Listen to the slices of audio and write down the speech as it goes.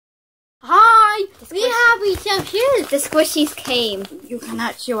We have each other. The Squishies came. You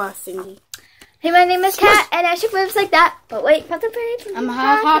cannot show us, Cindy. Hey, my name is Kat, and I shoot waves like that. But wait, not the birds. I'm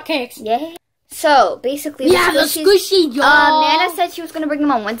hot cakes. Yay. So, basically, we have the Squishy, y'all. Nana said she was going to bring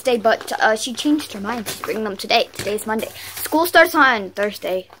them on Wednesday, but she changed her mind. She's bringing them today. Today's Monday. School starts on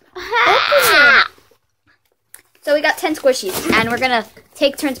Thursday. So we got 10 Squishies, and we're going to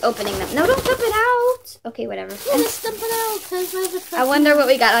take turns opening them. No, don't dump it out. Okay, whatever. Yeah, let's dump it out. I wonder what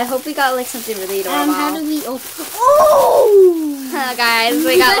we got. I hope we got, like, something really adorable. How do we open? Oh! Guys,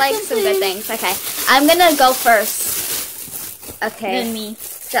 we got, like, some good things. Okay, I'm going to go first. Okay. Then me.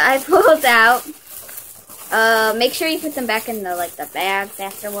 So I pulled out. Make sure you put them back in the, like, the bags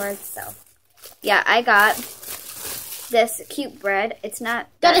afterwards. So, yeah, I got this cute bread. It's not...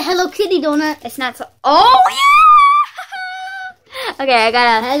 Got a Hello Kitty donut. It's not so... Oh, yeah! Okay, I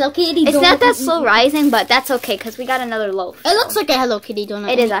got a Hello Kitty donut. It's not that slow rising, but that's okay, because we got another loaf. It looks like a Hello Kitty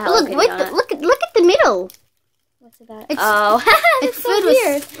donut. It is a Hello Kitty donut. Look at the middle. What's that? It's, oh, it's so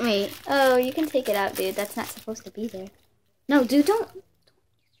weird. Wait. Oh, you can take it out, dude. That's not supposed to be there. No, dude, don't.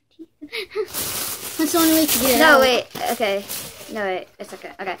 That's the only way to get it out. No, wait. Okay. No, wait. It's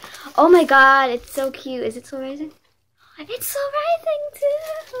okay. Okay. Oh my god, it's so cute. Is it slow rising? It's slow rising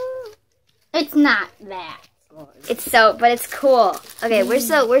too. It's not that. It's so, but it's cool. Okay, where's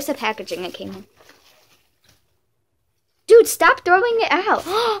the packaging it came in? Dude, stop throwing it out.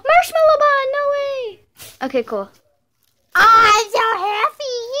 Marshmallow bun, no way. Okay, cool. Oh, I'm so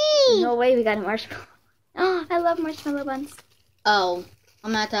happy. No way we got a marshmallow. Oh, I love marshmallow buns. Oh,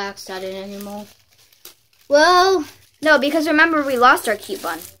 I'm not that excited anymore. Well, no, because remember we lost our cute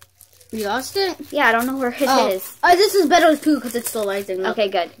bun. We lost it? Yeah, I don't know where it is. Oh, this is better too because it's still rising. Okay,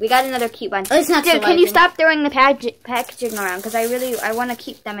 good. We got another cute one. Oh, it's not. Dude, can you stop throwing the packaging around? Because I want to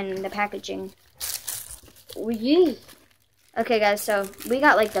keep them in the packaging. Oh, yeah. Okay, guys. So we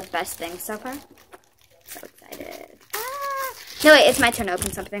got like the best thing so far. So excited. Ah. No, wait. It's my turn to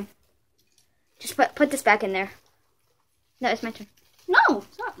open something. Just put this back in there. No, it's my turn. No,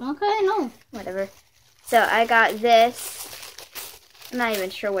 stop. Okay, no. Whatever. So I got this. I'm not even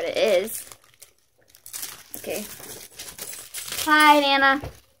sure what it is. Okay. Hi, Nana.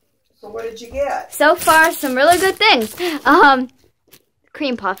 So what did you get? So far, some really good things.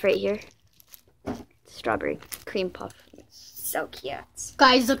 Cream puff right here. Strawberry cream puff. So cute.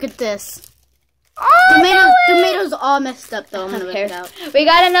 Guys, look at this. Oh, tomatoes all messed up though. I'm gonna rip it out. We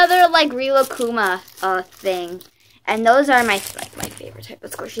got another like Rilokuma thing, and those are my favorite type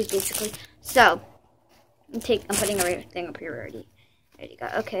of Squishies basically. So I'm putting everything up here already. There you go.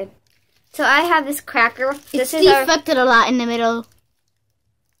 Okay. So I have this cracker. It's deflected a lot in the middle.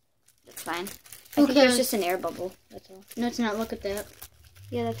 That's fine. I think there's just an air bubble. That's all. No, it's not. Look at that.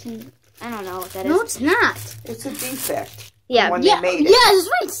 Yeah, that's an... I don't know what that is. No, it's not. It's a defect. Yeah. When they made it. Yeah, that's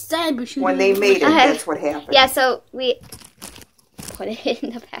what it said. But when they made it, that's what happened. Yeah, so we put it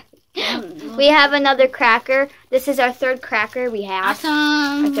in the package. We have another cracker. This is our third cracker we have.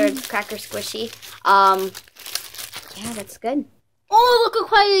 Awesome. Our third cracker squishy. Yeah, that's good. Oh, look how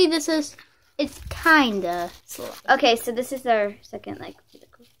quietly this is. It's kinda slow. Okay, so this is our second, like,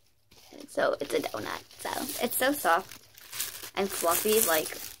 so it's a donut. So it's so soft and fluffy,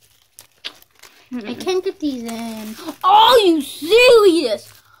 like. I can't get these in. Oh, you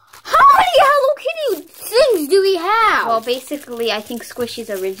serious? How many Hello Kitty things do we have? Well, basically, I think Squishies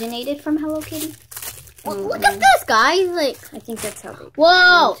originated from Hello Kitty. Well, look at this, guys. Like, I think that's how they.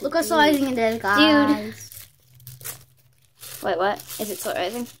 Whoa! Look how slow rising it is, guys. Dude. Wait, what? Is it slow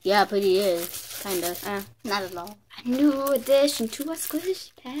rising? Yeah, but it is. Kinda. Not at all. A new addition to a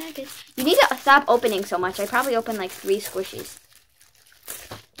Squish package. You need to stop opening so much. I probably opened like 3 Squishies.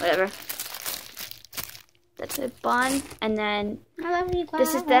 Whatever. That's a bun. And then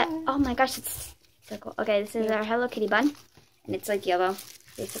this is the... Oh my gosh, it's so cool. Okay, this is our Hello Kitty bun. And it's like yellow,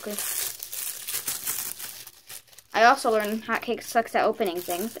 basically. I also learned Hotcake sucks at opening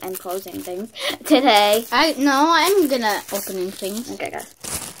things and closing things today. I'm gonna opening things. Okay, guys.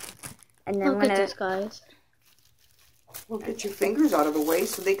 And then look at this, guys. Well, get your fingers out of the way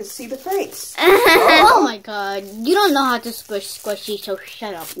so they can see the face. Oh my god. You don't know how to squish Squishy, so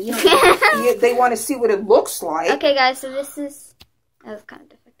shut up. You don't they want to see what it looks like. Okay, guys, so this is... That was kind of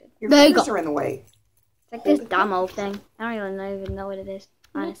defective. Your fingers are in the way. It's like this Damo thing. I don't even know what it is,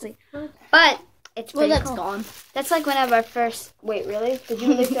 honestly. But... It's pretty that's cool. gone. That's like one of our first... Wait, really? Did you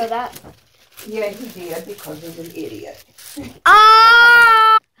really throw that? Yeah, he did because he's an idiot.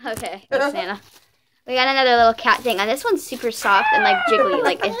 Ah! Okay, thanks, Nana. We got another little cat thing, and this one's super soft and like jiggly.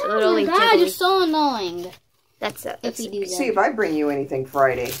 Like it's literally jiggly. jiggly. You're so annoying. That's it. If you do that. See if I bring you anything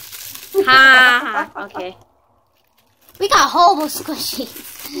Friday. Ha! Okay. We got horrible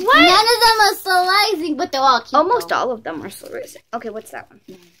squishies. What? None of them are surprising, but they're all cute. Almost all of them are surprising. Okay, what's that one?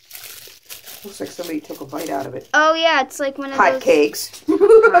 Looks like somebody took a bite out of it. Oh yeah, it's like one of Hot those. cakes.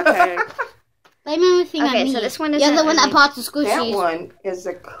 Okay. Blame everything on me. So this one is the other one that pops the squishies. That one is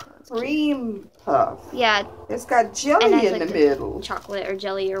a cream puff. Yeah. It's got jelly in like the middle. Chocolate or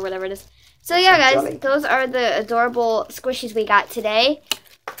jelly or whatever it is. So yeah, guys, jelly. those are the adorable squishies we got today.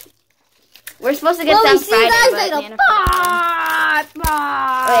 We're supposed to get some Friday, but Nana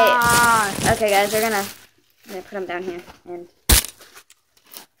Wait. Okay, guys, I'm gonna put them down here, and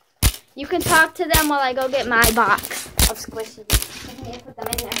you can talk to them while I go get my box of squishies. I'm gonna put them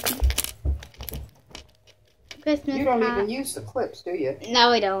in there. Christmas You don't time. even use the clips, do you?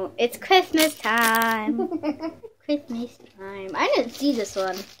 No, we don't. It's Christmas time. Christmas time. I didn't see this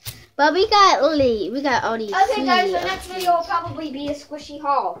one. But we got all these. Okay, guys, the next video will probably be a squishy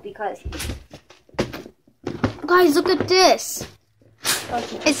haul because. Guys, look at this.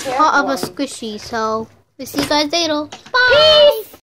 It's part of a squishy, so we'll see you guys later. Bye! Peace!